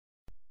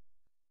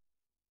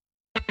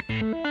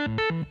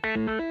I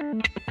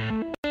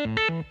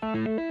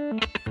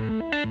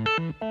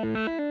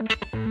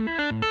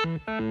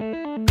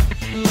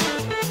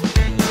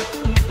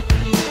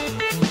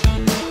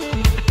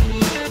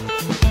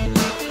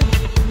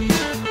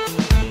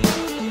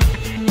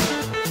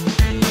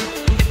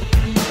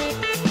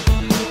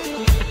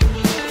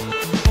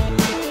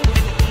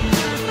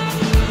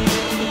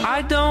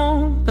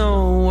don't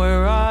know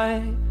where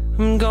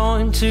I'm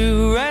going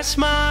to rest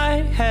my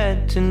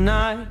head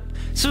tonight,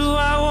 so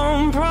I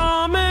won't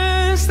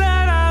promise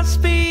that I'll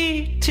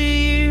speak to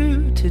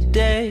you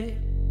today.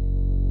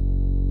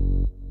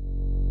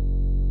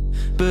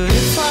 But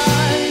if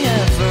I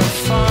ever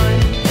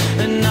find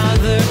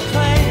another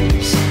place